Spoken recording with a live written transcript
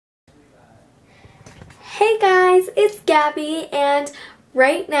guys, it's Gabby, and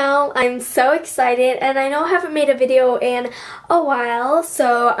right now I'm so excited, and I know I haven't made a video in a while,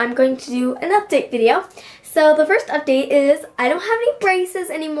 so I'm going to do an update video. So the first update is I don't have any braces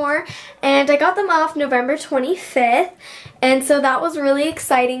anymore, and I got them off November 25th, and so that was really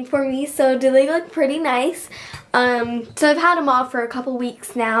exciting for me. So do they look pretty nice? So I've had them off for a couple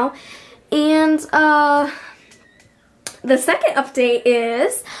weeks now, and the second update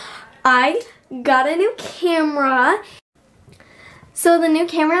is I got a new camera. So the new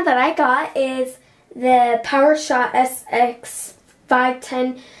camera that I got is the PowerShot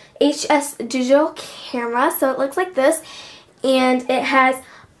SX510 HS digital camera. So it looks like this, and it has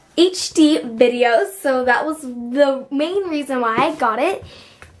HD videos, so that was the main reason why I got it.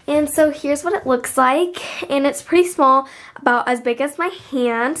 And so here's what it looks like, and it's pretty small, about as big as my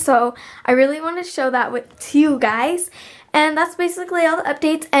hand, so I really want to show that to you guys. And that's basically all the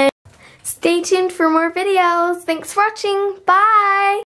updates, and stay tuned for more videos. Thanks for watching. Bye!